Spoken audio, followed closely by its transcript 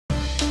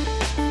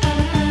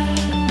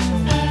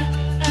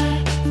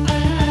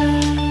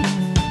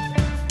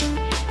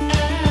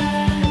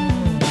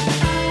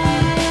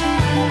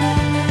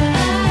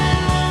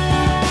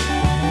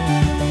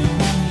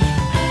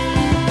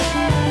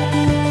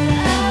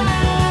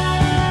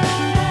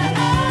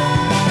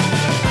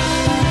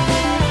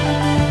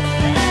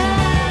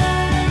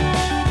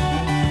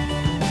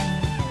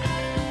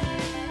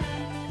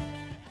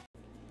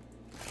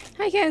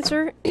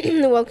Cancer,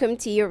 welcome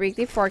to your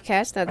weekly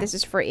forecast. Now this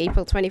is for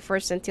April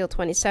 21st until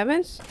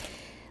 27th.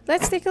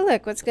 Let's take a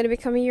look what's going to be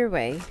coming your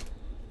way.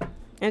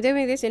 I'm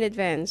doing this in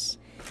advance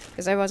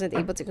because I wasn't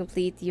able to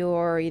complete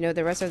your,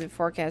 the rest of the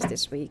forecast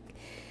this week.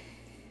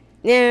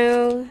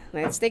 Now,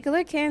 let's take a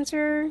look,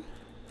 Cancer.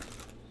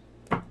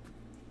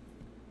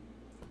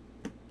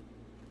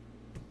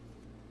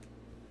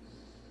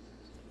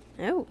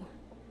 Oh,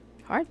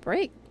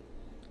 heartbreak.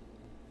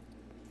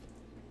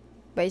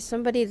 By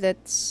somebody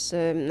that's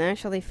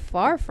actually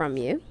far from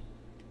you.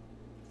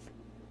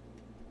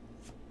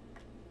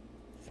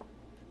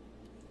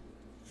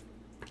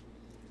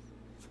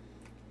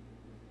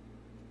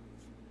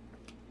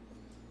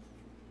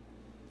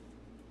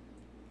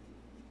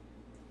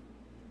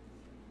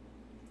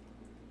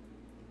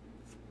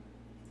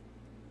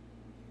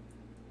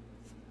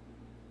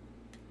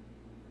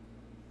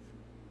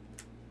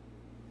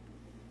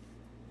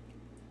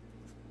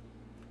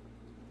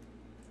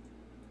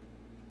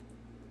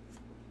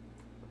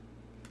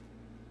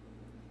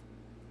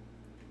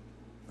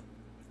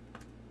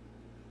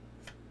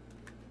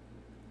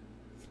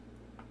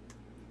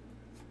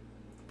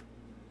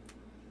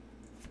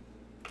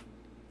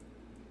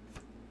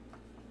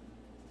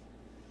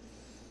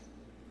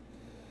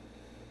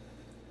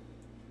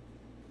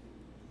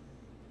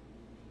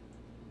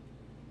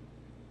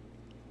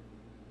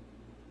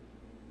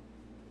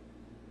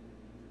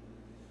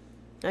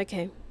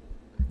 Okay.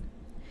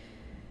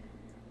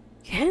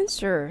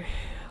 Cancer,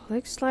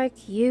 looks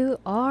like you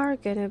are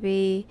gonna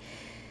be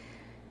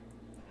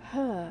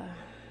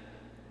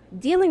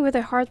dealing with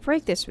a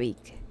heartbreak this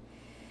week.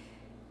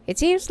 It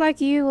seems like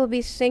you will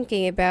be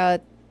thinking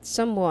about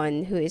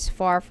someone who is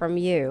far from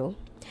you,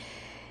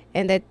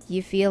 and that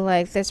you feel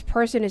like this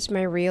person is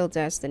my real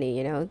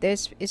destiny,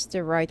 this is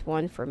the right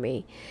one for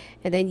me.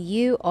 And then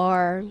you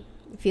are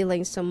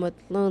feeling somewhat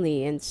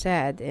lonely and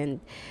sad,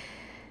 and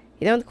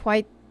you don't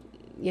quite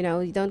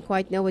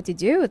know what to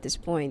do at this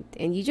point,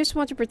 and you just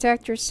want to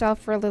protect yourself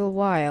for a little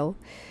while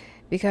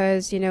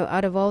because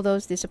out of all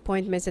those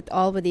disappointments that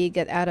already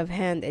got out of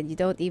hand, and you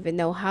don't even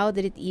know how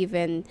did it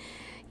even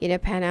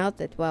pan out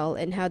that well,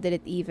 and how did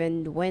it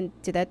even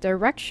went to that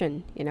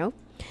direction.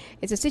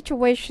 It's a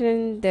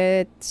situation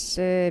that's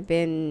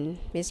been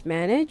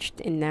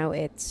mismanaged, and now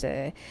it's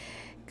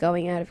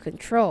going out of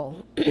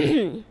control.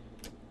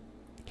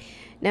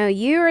 Now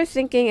you are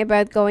thinking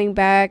about going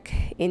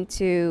back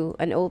into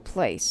an old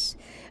place,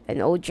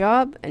 an old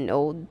job, an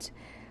old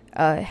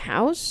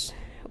house,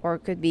 or it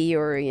could be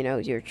your,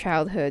 your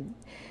childhood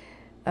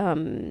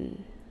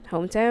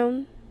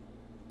hometown,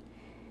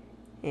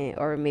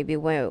 or maybe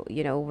where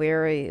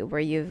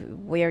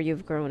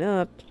you've grown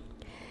up.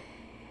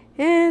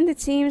 And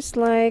it seems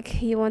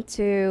like you want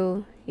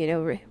to,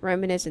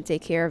 reminisce and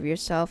take care of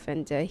yourself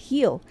and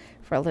heal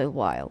for a little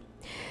while.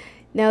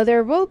 Now,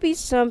 there will be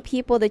some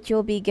people that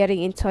you'll be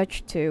getting in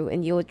touch to,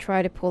 and you'll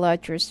try to pull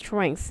out your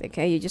strength,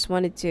 okay? You just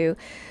wanted to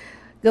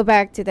go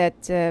back to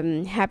that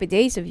happy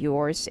days of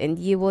yours, and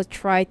you will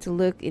try to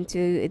look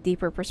into a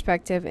deeper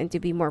perspective and to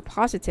be more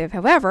positive.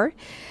 However,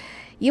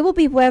 you will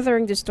be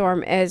weathering the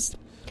storm, as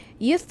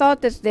you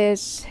thought that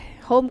this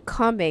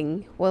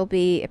homecoming will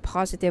be a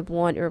positive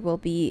one, or will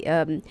be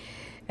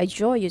a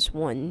joyous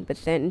one, but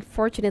then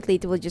unfortunately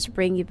it will just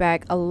bring you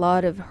back a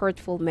lot of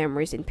hurtful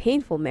memories and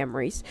painful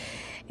memories,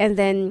 and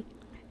then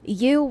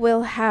you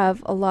will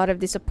have a lot of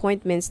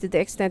disappointments to the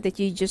extent that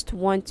you just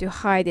want to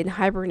hide and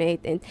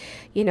hibernate, and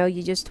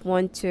you just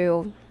want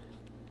to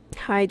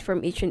hide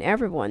from each and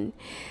everyone.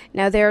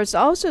 Now there's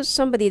also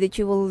somebody that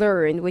you will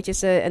learn, which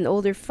is an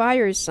older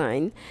fire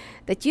sign,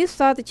 that you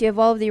thought that you have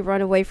already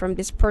run away from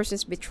this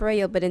person's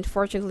betrayal, but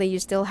unfortunately you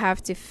still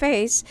have to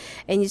face,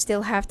 and you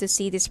still have to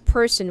see this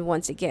person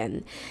once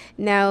again.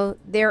 Now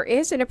there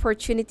is an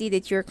opportunity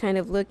that you're kind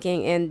of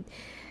looking, and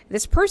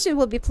this person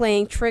will be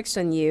playing tricks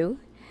on you,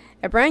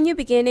 a brand new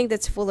beginning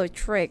that's full of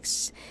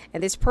tricks,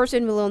 and this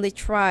person will only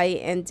try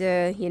and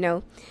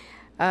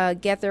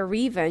get their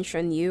revenge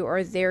on you,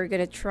 or they're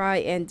gonna try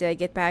and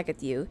get back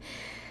at you.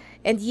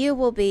 And you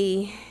will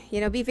be,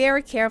 be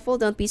very careful.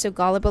 Don't be so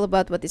gullible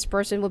about what this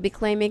person will be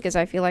claiming, because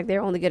I feel like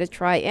they're only gonna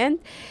try and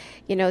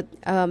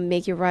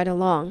make you right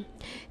along.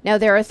 Now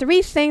there are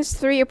three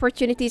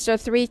opportunities, or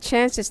three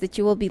chances that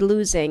you will be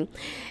losing,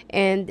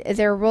 and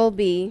there will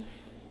be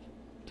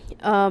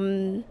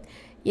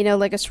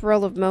like a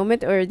swirl of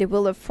moment, or the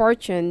wheel of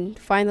fortune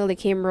finally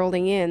came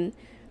rolling in.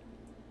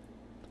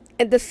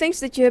 And the things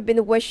that you have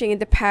been wishing in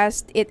the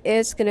past, it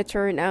is going to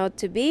turn out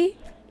to be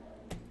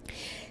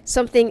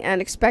something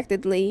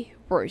unexpectedly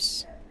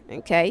worse.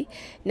 Okay?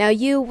 Now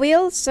you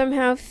will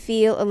somehow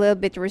feel a little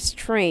bit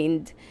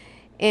restrained,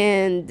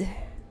 and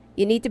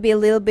you need to be a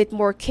little bit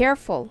more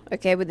careful,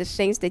 okay, with the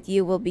things that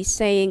you will be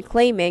saying,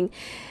 claiming,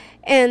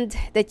 and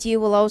that you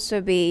will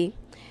also be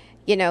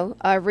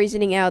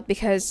reasoning out,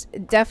 because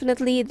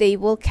definitely they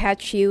will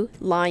catch you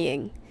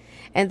lying.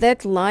 And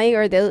that lie,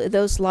 or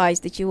those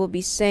lies that you will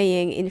be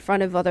saying in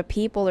front of other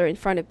people, or in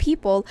front of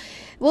people,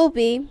 will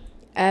be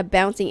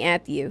bouncing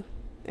at you.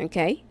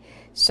 Okay?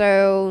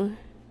 So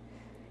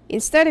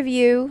Instead of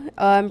you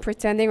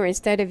pretending, or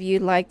instead of you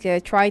like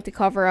trying to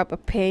cover up a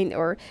pain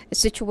or a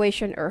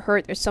situation or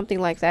hurt or something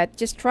like that,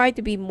 just try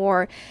to be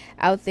more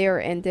out there,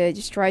 and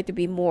just try to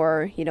be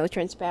more,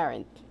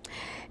 transparent.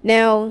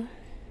 Now,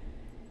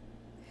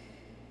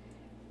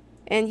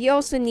 and you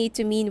also need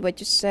to mean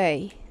what you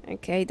say.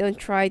 Okay, don't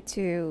try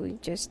to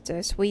just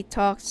sweet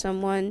talk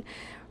someone,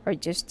 or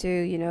just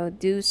to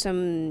do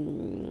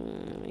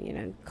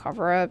some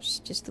cover-ups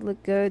just to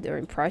look good, or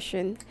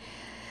impression.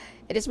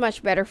 It is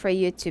much better for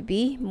you to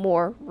be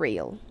more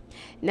real.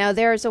 Now,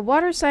 there is a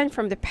water sign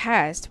from the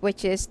past,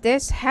 which is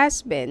this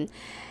has been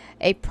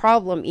a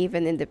problem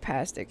even in the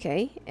past.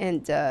 Okay,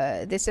 and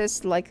this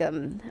is like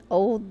an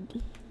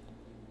old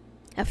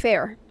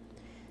affair.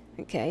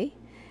 Okay,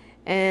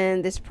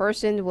 and this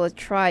person will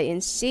try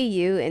and see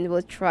you, and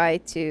will try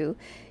to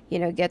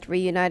get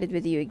reunited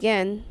with you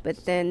again,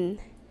 but then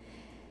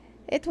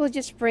it will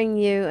just bring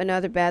you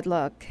another bad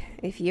luck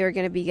if you're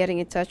going to be getting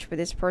in touch with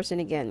this person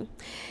again.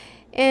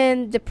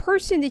 And the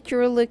person that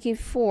you're looking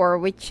for,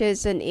 which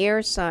is an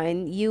air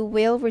sign, you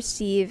will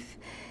receive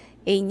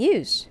a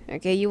news.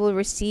 Okay, you will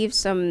receive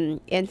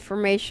some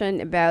information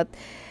about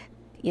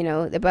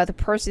about the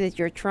person that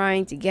you're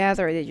trying to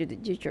gather,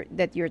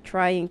 that you're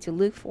trying to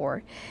look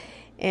for.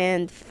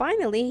 And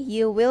finally,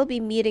 you will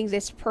be meeting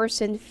this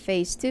person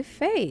face to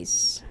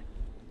face.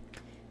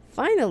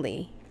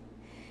 Finally.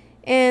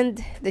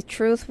 And the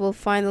truth will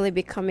finally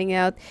be coming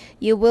out.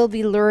 You will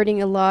be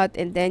learning a lot,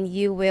 and then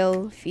you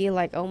will feel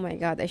like, oh my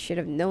god, I should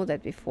have known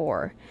that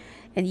before.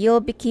 And you'll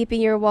be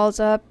keeping your walls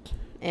up,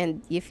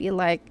 and you feel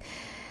like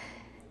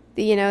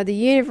the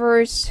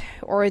universe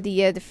or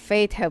the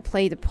fate have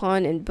played a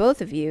pawn in both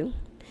of you.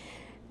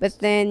 But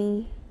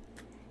then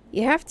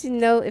you have to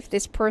know if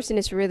this person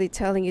is really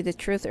telling you the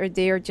truth, or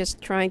they are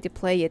just trying to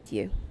play at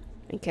you.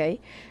 Okay,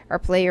 or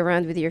play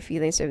around with your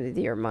feelings and with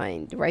your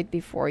mind right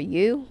before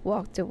you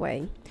walked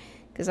away.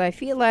 Because I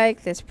feel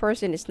like this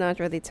person is not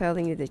really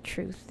telling you the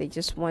truth. They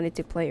just wanted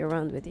to play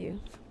around with you.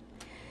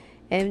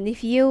 And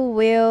if you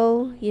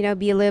will,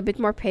 be a little bit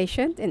more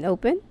patient and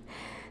open,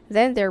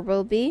 then there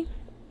will be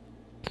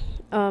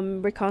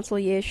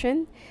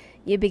reconciliation,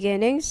 new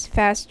beginnings,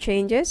 fast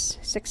changes,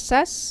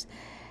 success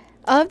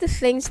of the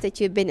things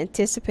that you've been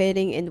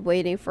anticipating and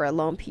waiting for a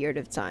long period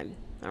of time.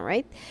 All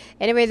right.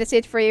 Anyway, that's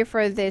it for you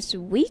for this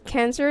week,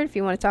 Cancer. If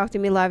you want to talk to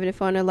me live on the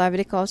phone or live in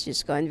the calls,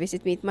 just go and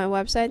visit me at my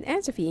website,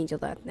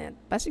 sophiaangel.net.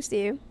 Blessings to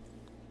you.